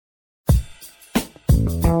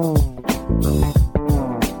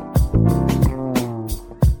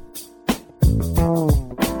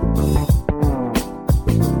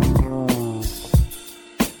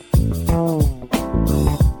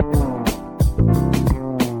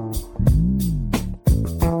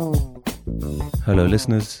Hello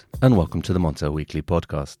listeners, and welcome to the Montel Weekly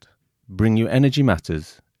Podcast. Bring you energy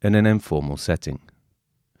matters in an informal setting.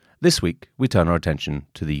 This week, we turn our attention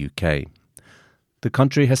to the UK. The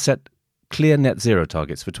country has set clear net zero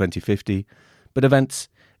targets for 2050, but events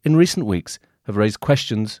in recent weeks have raised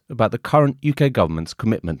questions about the current UK government's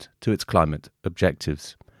commitment to its climate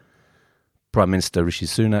objectives. Prime Minister Rishi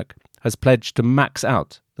Sunak has pledged to max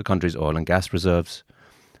out the country's oil and gas reserves,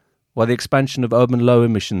 while the expansion of urban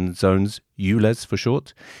low-emission zones, Ulez for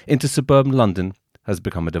short, into suburban London has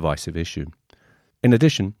become a divisive issue. In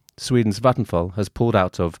addition, Sweden's Vattenfall has pulled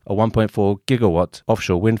out of a 1.4 gigawatt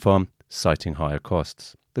offshore wind farm, citing higher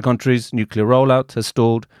costs. The country's nuclear rollout has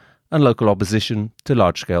stalled, and local opposition to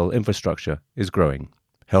large-scale infrastructure is growing.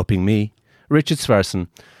 Helping me, Richard Sverrisson,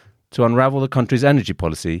 to unravel the country's energy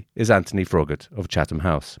policy is Antony Froggatt of Chatham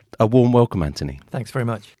House. A warm welcome, Antony. Thanks very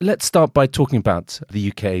much. Let's start by talking about the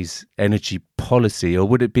UK's energy policy, or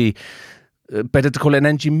would it be better to call it an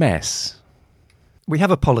energy mess? We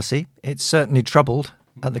have a policy. It's certainly troubled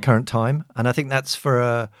at the current time, and I think that's for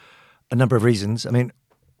a number of reasons. I mean,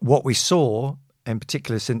 what we saw, in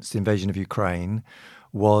particular since the invasion of Ukraine,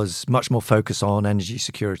 was much more focus on energy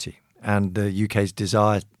security and the UK's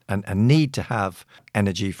desire and need to have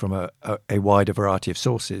energy from a wider variety of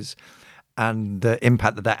sources, and the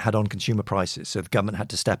impact that had on consumer prices. So the government had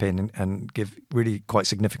to step in and give really quite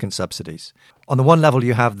significant subsidies. On the one level,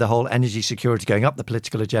 you have the whole energy security going up the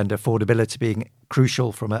political agenda, affordability being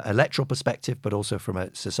crucial from an electoral perspective, but also from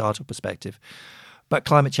a societal perspective. But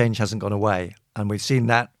climate change hasn't gone away. And we've seen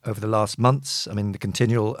that over the last months. I mean, the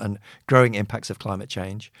continual and growing impacts of climate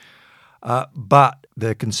change. But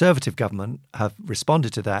the Conservative government have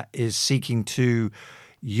responded to that, is seeking to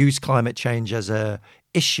use climate change as a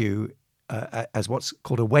issue, as what's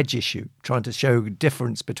called a wedge issue, trying to show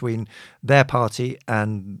difference between their party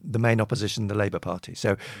and the main opposition, the Labour Party.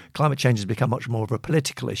 So climate change has become much more of a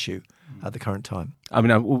political issue at the current time. I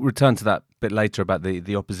mean, we'll return to that a bit later about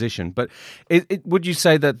the opposition. But would you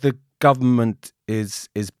say that the government is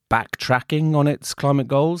backtracking on its climate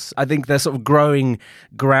goals? I think there's sort of growing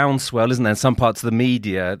groundswell, isn't there, in some parts of the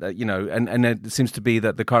media, and it seems to be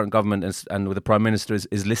that the current government and with the Prime Minister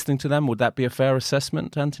is listening to them. Would that be a fair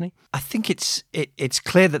assessment, Antony? I think it's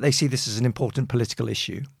clear that they see this as an important political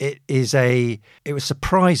issue. It was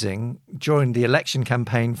surprising during the election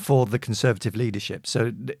campaign for the Conservative leadership.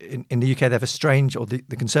 So in the UK, they have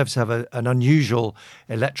the Conservatives have an unusual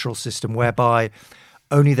electoral system whereby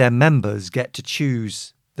only their members get to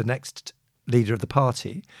choose the next leader of the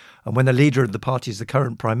party. And when the leader of the party is the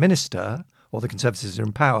current Prime Minister, or the Conservatives are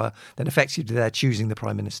in power, then effectively they're choosing the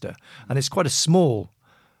Prime Minister. And it's quite a small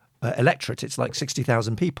electorate. It's like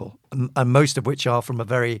 60,000 people, and most of which are from a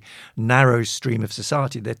very narrow stream of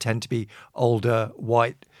society. They tend to be older,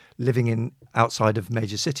 white, living outside of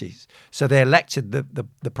major cities. So they elected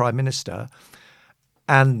the Prime Minister,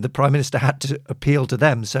 and the Prime Minister had to appeal to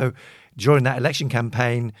them. So during that election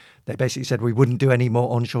campaign, they basically said we wouldn't do any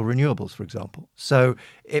more onshore renewables, for example. So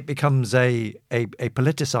it becomes a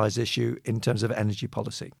politicised issue in terms of energy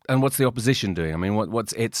policy. And what's the opposition doing? I mean,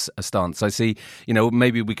 what's its stance? I see,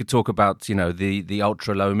 maybe we could talk about, the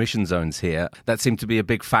ultra low emission zones here. That seemed to be a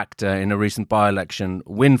big factor in a recent by-election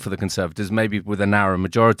win for the Conservatives, maybe with a narrow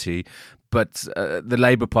majority. But the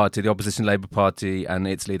Labour Party, the opposition Labour Party and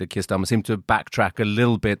its leader Keir Starmer seem to backtrack a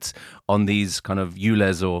little bit on these kind of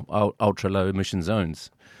Ulez or ultra-low emission zones.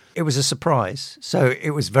 It was a surprise. So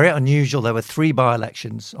it was very unusual. There were 3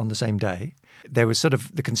 by-elections on the same day. There was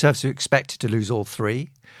the Conservatives who expected to lose all 3,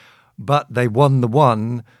 but they won the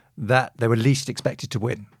one that they were least expected to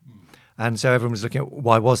win. And so everyone was looking at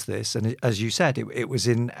why was this? And as you said, it was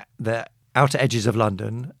in the outer edges of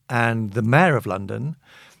London, and the Mayor of London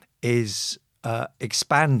is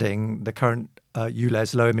expanding the current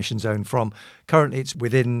Ulez low emission zone from currently it's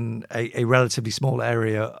within a relatively small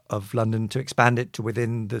area of London to expand it to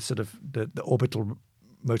within the orbital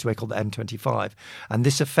motorway called the M25. And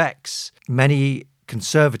this affects many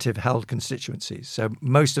Conservative held constituencies. So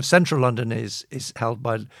most of central London is held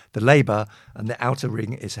by the Labour, and the outer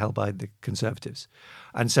ring is held by the Conservatives.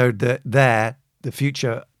 And so the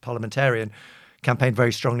future parliamentarian campaigned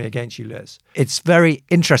very strongly against Ulez. It's very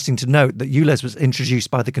interesting to note that Ulez was introduced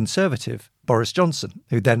by the Conservative Boris Johnson,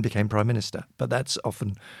 who then became Prime Minister. But that's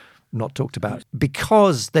often not talked about.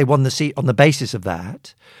 Because they won the seat on the basis of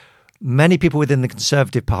that, many people within the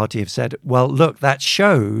Conservative Party have said, well, look, that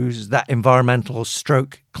shows that environmental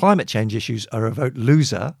stroke climate change issues are a vote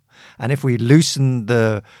loser. And if we loosen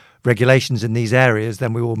the regulations in these areas,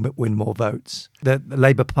 then we will win more votes. The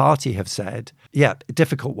Labour Party have said, a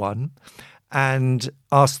difficult one, and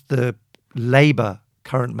asked the Labour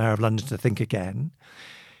current Mayor of London to think again.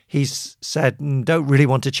 he's said don't really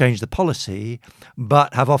want to change the policy,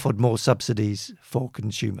 but have offered more subsidies for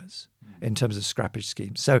consumers in terms of scrappage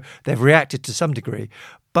schemes. So they've reacted to some degree,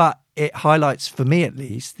 but it highlights, for me at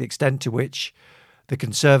least, the extent to which the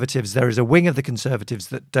Conservatives, there is a wing of the Conservatives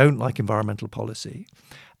that don't like environmental policy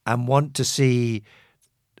and want to see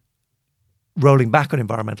rolling back on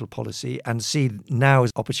environmental policy and see now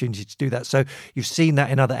as opportunity to do that. So you've seen that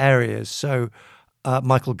in other areas. So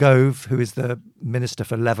Michael Gove, who is the Minister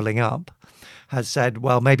for Levelling Up, has said,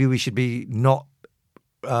 well, maybe we should be not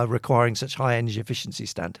requiring such high energy efficiency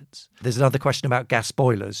standards. There's another question about gas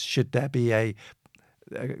boilers. Should there be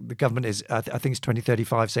the government is, I think it's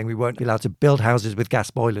 2035, saying we won't be allowed to build houses with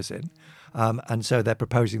gas boilers in. And so they're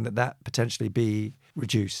proposing that potentially be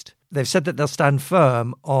reduced. They've said that they'll stand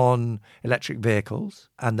firm on electric vehicles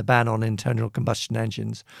and the ban on internal combustion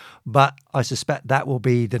engines. But I suspect that will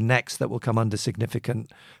be the next that will come under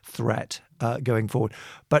significant threat going forward.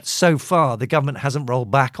 But so far, the government hasn't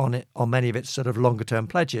rolled back on many of its sort of longer term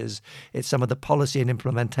pledges. It's some of the policy and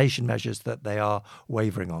implementation measures that they are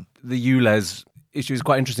wavering on. The Ulez issue is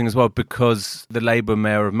quite interesting as well, because the Labour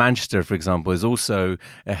mayor of Manchester, for example, is also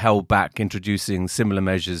held back introducing similar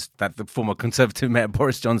measures that the former Conservative mayor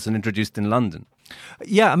Boris Johnson introduced in London.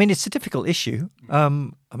 Yeah, I mean, it's a difficult issue.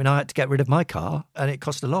 I had to get rid of my car and it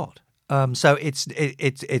cost a lot. So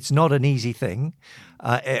it's not an easy thing.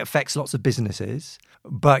 It affects lots of businesses,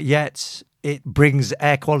 but yet it brings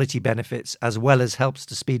air quality benefits as well as helps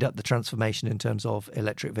to speed up the transformation in terms of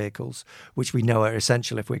electric vehicles, which we know are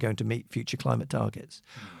essential if we're going to meet future climate targets.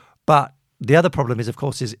 But the other problem is, of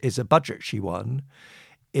course, is a budgetary one,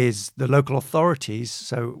 is the local authorities,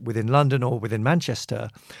 so within London or within Manchester,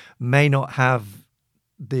 may not have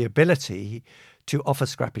the ability to offer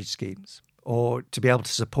scrappage schemes or to be able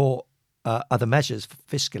to support other measures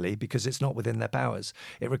fiscally, because it's not within their powers.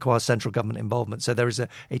 It requires central government involvement. So there is a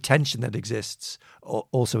tension that exists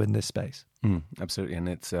also in this space. Absolutely, and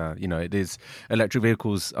it's it is, electric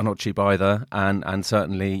vehicles are not cheap either, and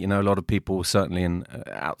certainly a lot of people certainly in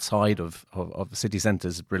outside of city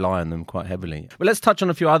centres rely on them quite heavily. Well, let's touch on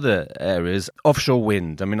a few other areas. Offshore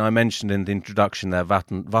wind. I mean, I mentioned in the introduction there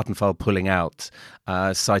Vattenfall pulling out,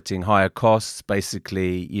 citing higher costs,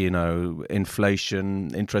 basically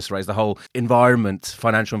inflation, interest rates, the whole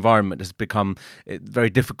financial environment has become very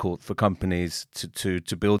difficult for companies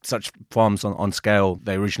to build such farms on scale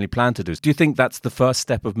they originally planned to do. Do you think that's the first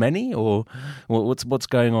step of many, or what's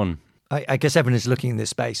going on? I guess everyone is looking in this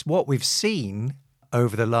space. What we've seen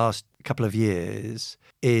over the last couple of years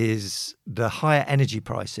is the higher energy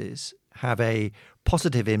prices have a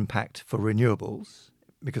positive impact for renewables,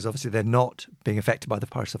 because obviously they're not being affected by the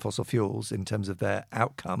price of fossil fuels in terms of their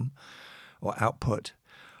outcome or output.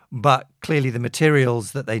 But clearly the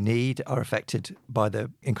materials that they need are affected by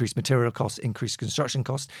the increased material costs, increased construction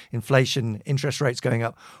costs, inflation, interest rates going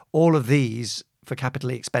up. All of these, for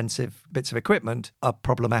capitally expensive bits of equipment, are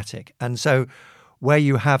problematic. And so where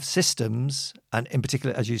you have systems, and in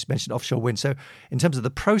particular, as you mentioned, offshore wind. So in terms of the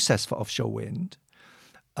process for offshore wind,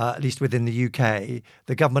 at least within the UK,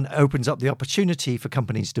 the government opens up the opportunity for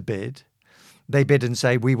companies to bid. They bid and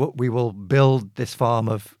say, we will build this farm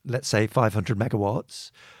of, let's say, 500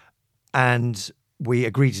 megawatts. And we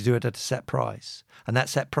agree to do it at a set price. And that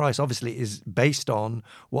set price obviously is based on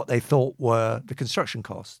what they thought were the construction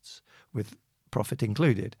costs, with profit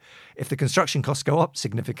included. If the construction costs go up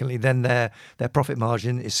significantly, then their profit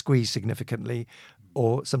margin is squeezed significantly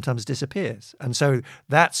or sometimes disappears. And so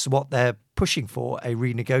that's what they're pushing for, a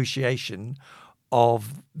renegotiation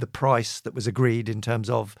of the price that was agreed in terms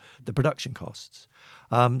of the production costs.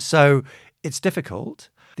 So it's difficult.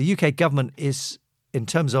 The UK government is, in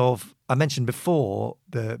terms of, I mentioned before,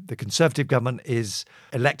 the Conservative government is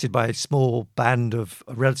elected by a small band of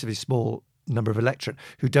a relatively small number of electorate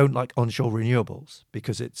who don't like onshore renewables,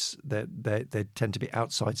 because they tend to be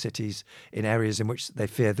outside cities in areas in which they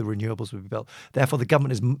fear the renewables will be built. Therefore, the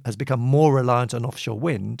government has become more reliant on offshore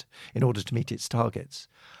wind in order to meet its targets.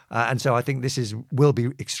 And so I think this will be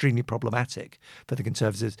extremely problematic for the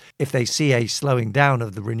Conservatives if they see a slowing down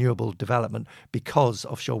of the renewable development because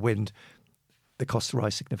offshore wind, the costs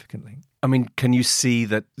rise significantly. I mean, can you see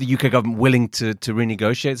that the UK government willing to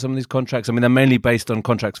renegotiate some of these contracts? I mean, they're mainly based on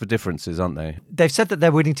contracts for differences, aren't they? They've said that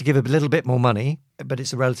they're willing to give a little bit more money, but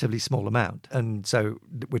it's a relatively small amount. And so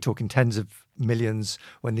we're talking tens of millions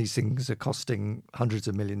when these things are costing hundreds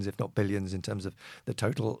of millions, if not billions, in terms of the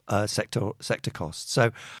total sector costs.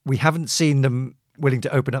 So we haven't seen them willing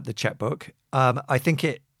to open up the checkbook. I think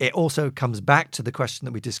it also comes back to the question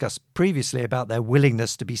that we discussed previously about their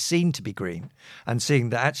willingness to be seen to be green, and seeing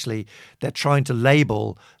that actually they're trying to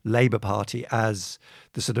label Labour Party as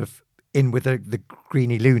the sort of in with the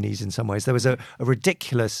greeny loonies in some ways. There was a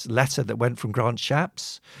ridiculous letter that went from Grant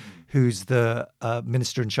Shapps, who's the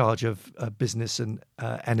minister in charge of business and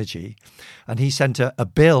energy, and he sent a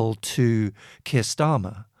bill to Keir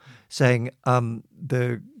Starmer saying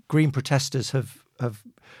the Green protesters have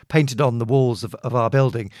painted on the walls of our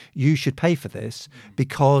building. You should pay for this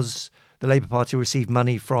because the Labour Party received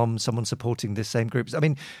money from someone supporting this same group. I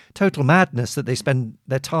mean, total madness that they spend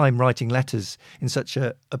their time writing letters in such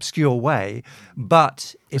an obscure way.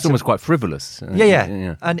 But it's almost quite frivolous.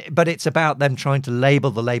 Yeah. But it's about them trying to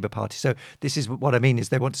label the Labour Party. So this is what I mean is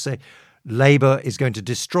they want to say Labour is going to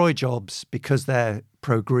destroy jobs because they're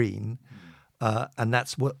pro-green. And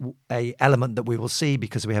that's a element that we will see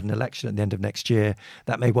because we have an election at the end of next year.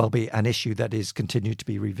 That may well be an issue that is continued to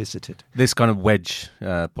be revisited. This kind of wedge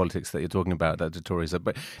politics that you're talking about, that the Tories are.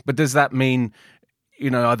 But does that mean,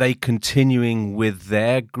 are they continuing with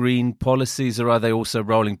their green policies, or are they also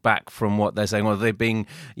rolling back from what they're saying? Or are they being,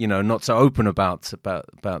 not so open about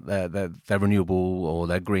their renewable or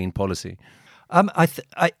their green policy? I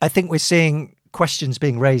think we're seeing questions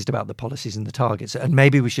being raised about the policies and the targets, and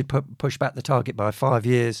maybe we should push back the target by 5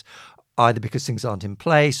 years, either because things aren't in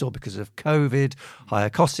place or because of COVID, higher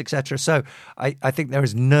costs, etc. So I think there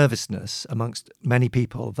is nervousness amongst many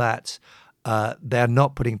people that they're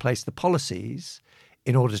not putting in place the policies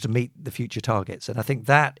in order to meet the future targets, and I think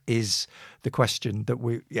that is the question that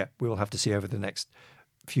we will have to see over the next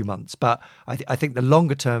few months. But I think the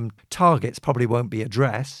longer term targets probably won't be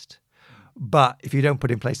addressed. But if you don't put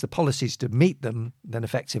in place the policies to meet them, then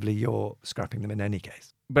effectively you're scrapping them in any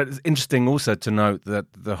case. But it's interesting also to note that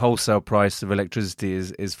the wholesale price of electricity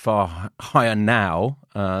is far higher now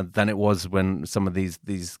than it was when some of these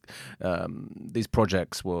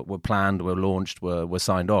projects were planned, were launched, were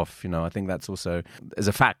signed off. I think that's also is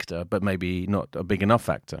a factor, but maybe not a big enough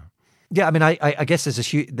factor. Yeah, I mean, I guess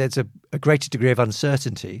there's a greater degree of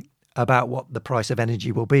uncertainty about what the price of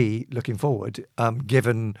energy will be looking forward,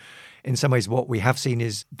 given in some ways what we have seen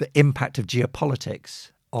is the impact of geopolitics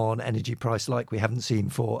on energy price like we haven't seen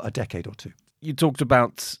for a decade or two. You talked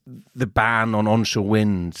about the ban on onshore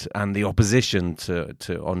wind and the opposition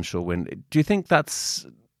to onshore wind. Do you think that's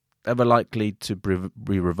ever likely to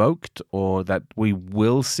be revoked, or that we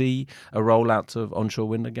will see a rollout of onshore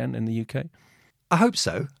wind again in the UK? I hope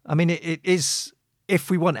so. I mean, it is... If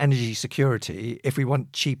we want energy security, if we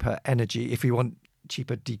want cheaper energy, if we want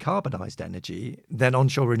cheaper decarbonised energy, then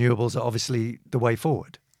onshore renewables are obviously the way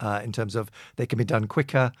forward in terms of they can be done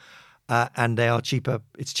quicker and they are cheaper.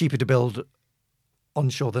 It's cheaper to build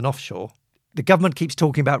onshore than offshore. The government keeps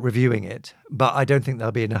talking about reviewing it, but I don't think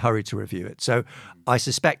they'll be in a hurry to review it. So I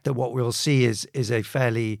suspect that what we'll see is a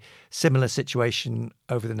fairly similar situation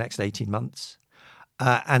over the next 18 months.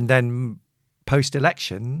 And then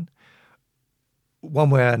post-election,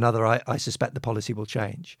 one way or another, I suspect the policy will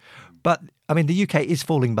change. But, I mean, the UK is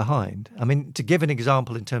falling behind. I mean, to give an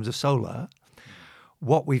example in terms of solar,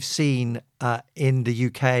 what we've seen in the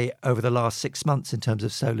UK over the last 6 months in terms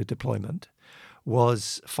of solar deployment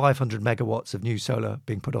was 500 megawatts of new solar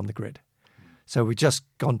being put on the grid. So we've just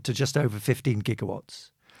gone to just over 15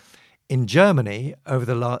 gigawatts. In Germany, over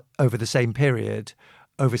the same period,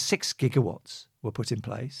 over 6 gigawatts were put in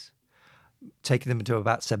place, taking them to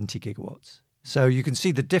about 70 gigawatts. So you can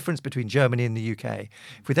see the difference between Germany and the UK.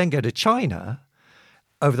 If we then go to China,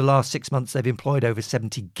 over the last 6 months, they've employed over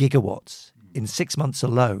 70 gigawatts in 6 months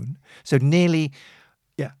alone. So nearly,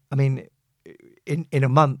 in a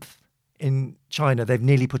month in China, they've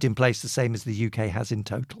nearly put in place the same as the UK has in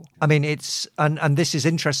total. I mean, it's and this is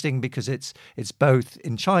interesting because it's both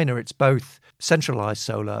in China, it's both centralized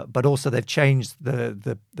solar, but also they've changed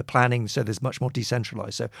the planning so there's much more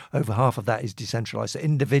decentralized. So over half of that is decentralized. So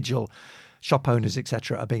individual shop owners,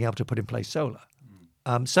 etc., are being able to put in place solar.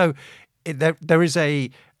 There is a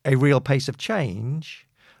real pace of change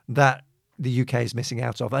that the UK is missing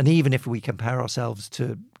out of. And even if we compare ourselves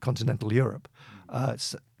to continental Europe,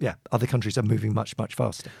 other countries are moving much, much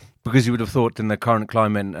faster. Because you would have thought in the current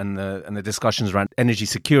climate and the discussions around energy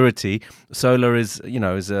security, solar is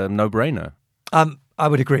a no-brainer. I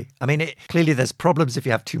would agree. I mean, clearly there's problems if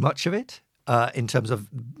you have too much of it in terms of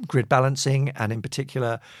grid balancing and in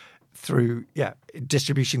particular through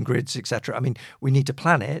distribution grids, etc. I mean, we need to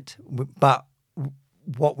plan it, but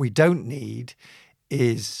what we don't need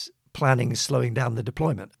is planning slowing down the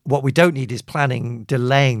deployment. What we don't need is planning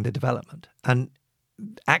delaying the development. And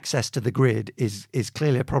access to the grid is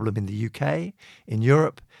clearly a problem in the UK, in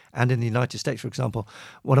Europe, and in the United States, for example.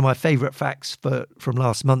 One of my favourite facts from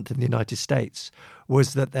last month in the United States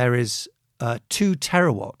was that there is 2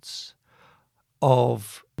 terawatts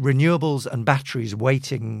of renewables and batteries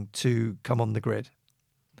waiting to come on the grid.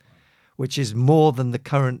 which is more than the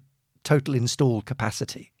current total installed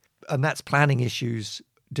capacity. And that's planning issues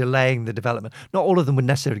delaying the development. Not all of them would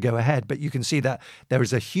necessarily go ahead, but you can see that there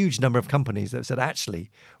is a huge number of companies that have said, actually,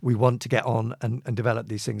 we want to get on and develop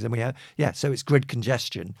these things. And we have, so it's grid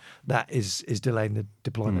congestion that is delaying the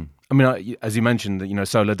deployment. I mean, as you mentioned,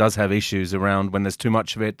 solar does have issues around when there's too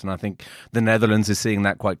much of it. And I think the Netherlands is seeing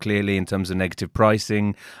that quite clearly in terms of negative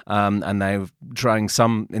pricing. And they're trying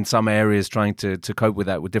in some areas trying to cope with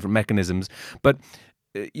that with different mechanisms. But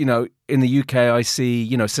in the UK, I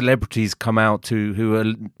see, celebrities come out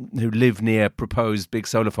who live near proposed big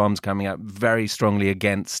solar farms coming out very strongly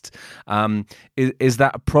against. Is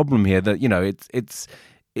that a problem here? That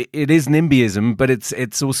it is NIMBYism, but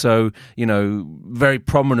it's also very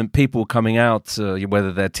prominent people coming out,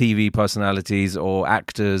 whether they're TV personalities or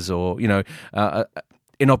actors or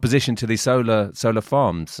in opposition to these solar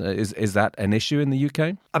farms. Is that an issue in the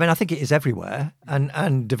UK? I mean, I think it is everywhere,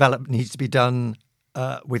 and development needs to be done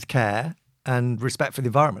with care and respect for the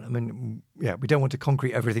environment. I mean, we don't want to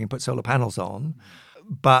concrete everything and put solar panels on,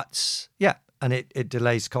 but and it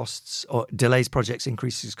delays costs or delays projects,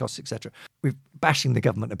 increases costs, etc. We've bashing the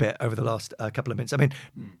government a bit over the last couple of minutes. I mean,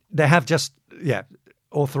 they have just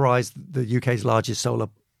authorised the UK's largest solar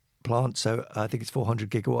plant, so I think it's 400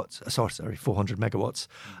 megawatts.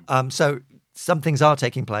 So some things are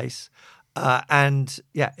taking place. And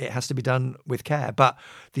it has to be done with care. But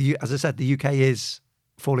as I said, the UK is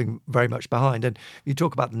falling very much behind. And you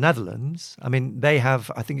talk about the Netherlands. I mean, they have,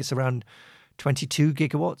 I think it's around 22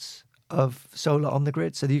 gigawatts of solar on the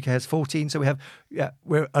grid. So the UK has 14. So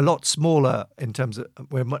we're a lot smaller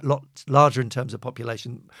we're a lot larger in terms of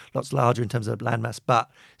population, lots larger in terms of landmass, but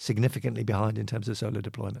significantly behind in terms of solar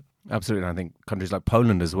deployment. Absolutely. And I think countries like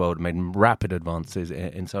Poland as well have made rapid advances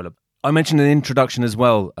in solar. I mentioned in the introduction as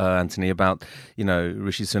well, Antony, about,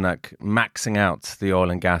 Rishi Sunak maxing out the oil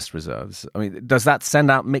and gas reserves. I mean, does that send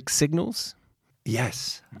out mixed signals?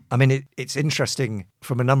 Yes. I mean, it's interesting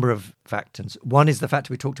from a number of factors. One is the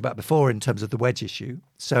factor we talked about before in terms of the wedge issue.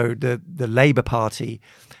 So the Labour Party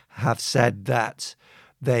have said that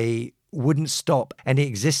they wouldn't stop any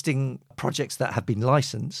existing projects that have been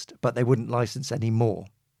licensed, but they wouldn't license any more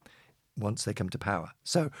once they come to power.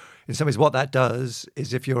 So in some ways what that does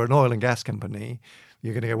is if you're an oil and gas company,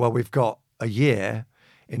 you're going to go, well, we've got a year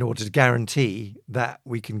in order to guarantee that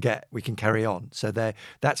we can carry on. So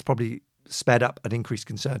that's probably sped up an increased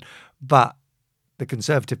concern. But the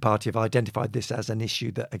Conservative Party have identified this as an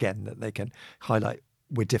issue that they can highlight.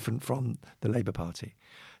 We're different from the Labour Party.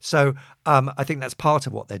 So I think that's part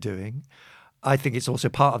of what they're doing. I think it's also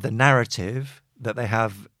part of the narrative that they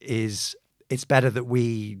have is it's better that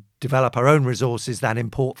we develop our own resources than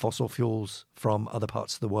import fossil fuels from other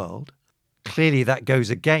parts of the world. Clearly, that goes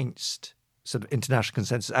against sort of international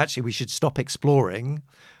consensus. Actually, we should stop exploring.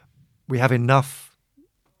 We have enough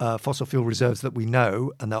fossil fuel reserves that we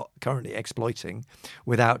know and are currently exploiting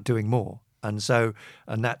without doing more. And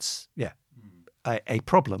that's a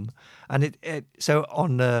problem. And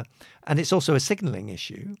and it's also a signalling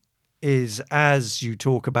issue. Is as you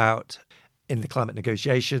talk about in the climate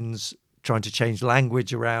negotiations, trying to change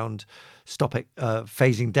language around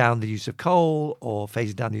phasing down the use of coal or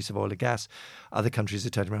phasing down the use of oil and gas, other countries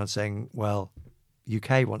are turning around saying, well,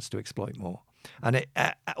 UK wants to exploit more. And it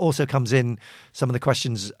also comes in some of the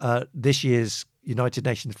questions, this year's United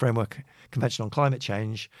Nations Framework Convention on Climate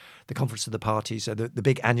Change, the Conference of the Parties, so the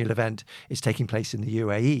big annual event is taking place in the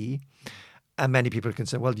UAE. And many people can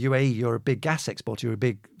say, well, UAE, you're a big gas exporter, you're a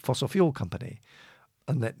big fossil fuel company.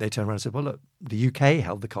 And they turn around and say, well, look, the UK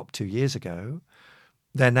held the COP 2 years ago.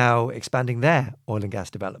 They're now expanding their oil and gas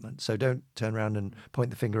development. So don't turn around and point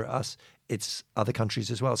the finger at us. It's other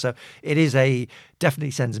countries as well. So it is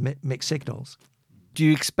definitely sends mixed signals. Do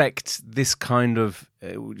you expect this kind of,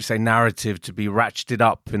 narrative to be ratcheted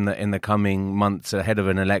up in the coming months ahead of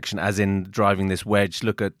an election, as in driving this wedge?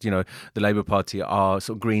 Look at, the Labour Party are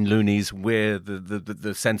sort of green loonies. We're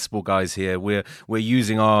the sensible guys here. We're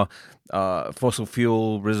using our fossil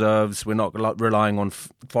fuel reserves. We're not relying on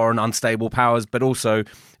foreign unstable powers, but also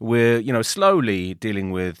we're, slowly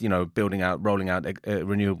dealing with, rolling out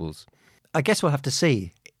renewables. I guess we'll have to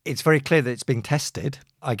see. It's very clear that it's being tested.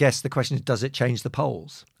 I guess the question is, does it change the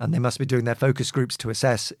polls? And they must be doing their focus groups to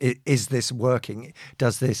assess, is this working?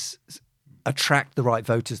 Does this attract the right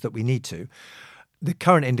voters that we need to? The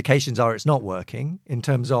current indications are it's not working in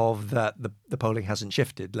terms of that the polling hasn't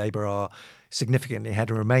shifted. Labour are significantly ahead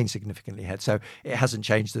and remain significantly ahead. So it hasn't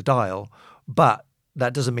changed the dial. But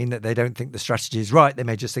that doesn't mean that they don't think the strategy is right. They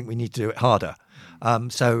may just think we need to do it harder.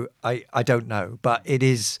 So I don't know. But it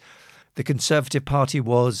is... The Conservative Party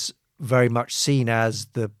was very much seen as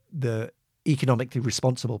the economically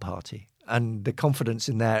responsible party, and the confidence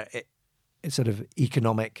in their sort of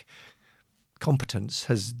economic competence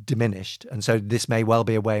has diminished. And so this may well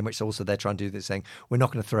be a way in which also they're trying to do this, saying we're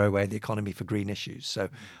not going to throw away the economy for green issues. So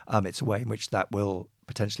it's a way in which that will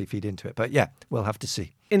potentially feed into it. But yeah, we'll have to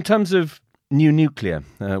see. In terms of new nuclear,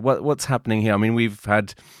 what's happening here? I mean, we've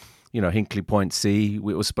had, Hinkley Point C.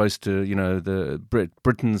 We were supposed to, the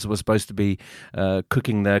Britons were supposed to be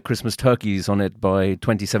cooking their Christmas turkeys on it by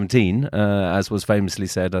 2017, as was famously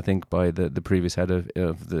said, I think, by the previous head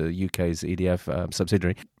of the UK's EDF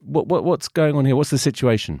subsidiary. What's going on here? What's the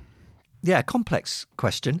situation? Yeah, complex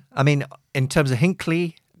question. I mean, in terms of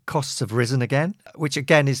Hinkley, costs have risen again, which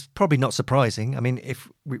again is probably not surprising. I mean, if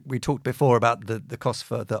we talked before about the cost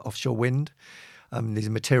for the offshore wind, these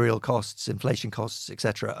material costs, inflation costs,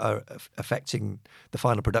 etc., are affecting the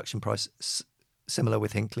final production price, similar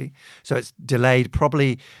with Hinkley. So it's delayed.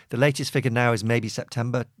 Probably the latest figure now is maybe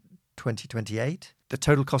September 2028. The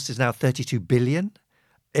total cost is now 32 billion.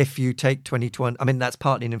 If you take 2021, I mean, that's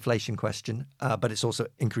partly an inflation question, but it's also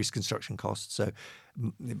increased construction costs. So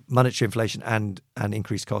monetary inflation and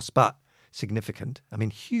increased costs, but significant. I mean,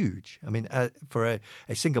 huge. I mean, for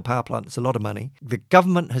a single power plant, it's a lot of money. The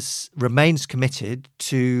government remains committed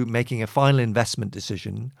to making a final investment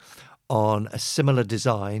decision on a similar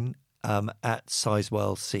design at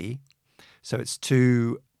Sizewell C. So it's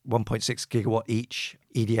two 1.6 gigawatt each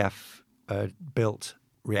EDF built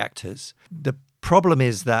reactors. The problem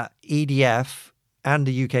is that EDF and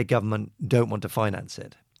the UK government don't want to finance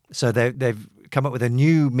it. So they've come up with a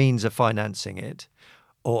new means of financing it,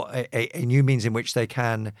 or a new means in which they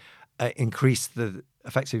can increase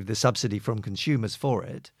effectively the subsidy from consumers for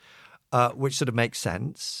it, which sort of makes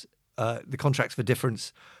sense. The contracts for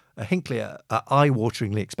difference, Hinkley, are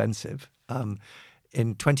eye-wateringly expensive.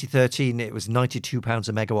 In 2013, it was £92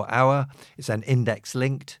 a megawatt hour. It's then index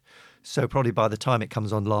linked. So probably by the time it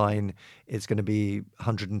comes online, it's going to be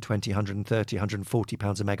 120, 130, 140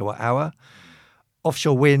 pounds a megawatt hour.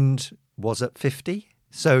 Offshore wind was at 50.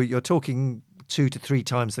 So you're talking 2 to 3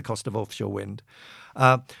 times the cost of offshore wind.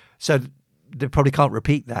 So they probably can't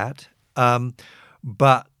repeat that.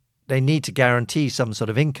 But they need to guarantee some sort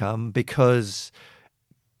of income because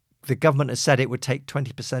the government has said it would take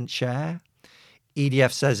 20% share.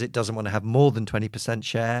 EDF says it doesn't want to have more than 20%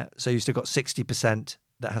 share. So you've still got 60%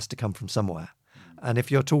 that has to come from somewhere. And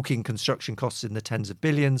if you're talking construction costs in the tens of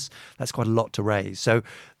billions, that's quite a lot to raise. So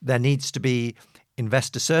there needs to be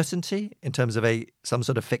investor certainty in terms of some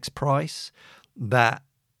sort of fixed price that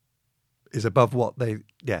is above what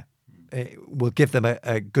it will give them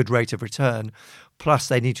a good rate of return. Plus,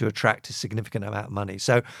 they need to attract a significant amount of money.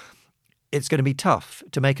 So it's going to be tough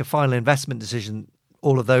to make a final investment decision.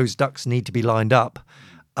 All of those ducks need to be lined up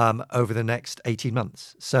over the next 18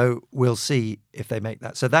 months. So we'll see if they make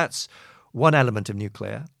that. So that's one element of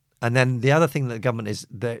nuclear. And then the other thing that the government is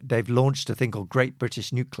they've launched a thing called Great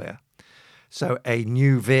British Nuclear. So a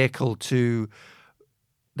new vehicle to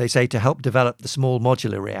help develop the small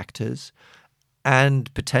modular reactors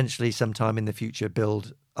and potentially sometime in the future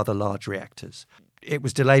build other large reactors. It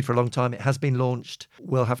was delayed for a long time. It has been launched.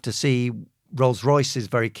 We'll have to see. Rolls-Royce is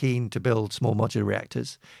very keen to build small modular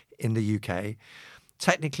reactors in the UK.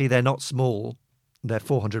 Technically, they're not small. They're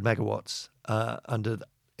 400 megawatts. Under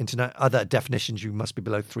other definitions, you must be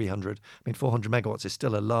below 300. I mean, 400 megawatts is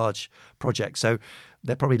still a large project. So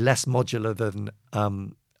they're probably less modular than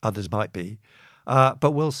others might be.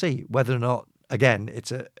 But we'll see whether or not, again,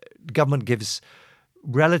 government gives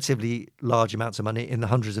relatively large amounts of money in the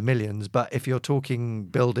hundreds of millions. But if you're talking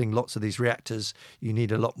building lots of these reactors, you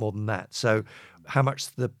need a lot more than that. So how much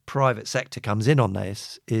the private sector comes in on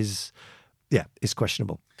this is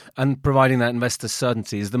questionable. And providing that investor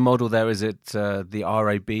certainty, is the model there, is it the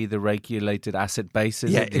RAB, the regulated asset base?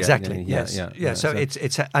 Exactly. Yes. So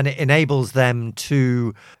it's and it enables them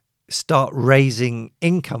to start raising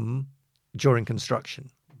income during construction.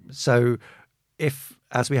 So if,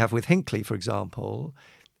 as we have with Hinkley, for example,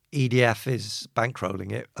 EDF is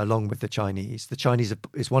bankrolling it along with the Chinese. The Chinese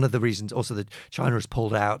is one of the reasons also that China has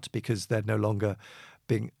pulled out because they're no longer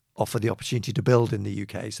being offered the opportunity to build in the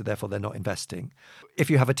UK, so therefore they're not investing. If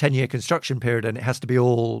you have a 10-year construction period and it has to be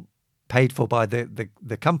all paid for by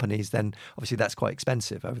the companies, then obviously that's quite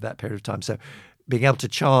expensive over that period of time. So being able to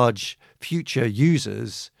charge future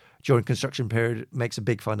users during construction period makes a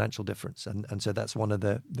big financial difference, and so that's one of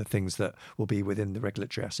the things that will be within the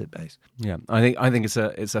regulatory asset base. Yeah, I think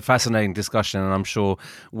it's a fascinating discussion, and I'm sure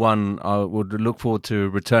one I would look forward to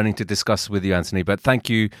returning to discuss with you, Antony. But thank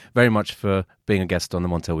you very much for being a guest on the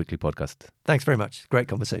Montel Weekly podcast. Thanks very much. Great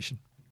conversation.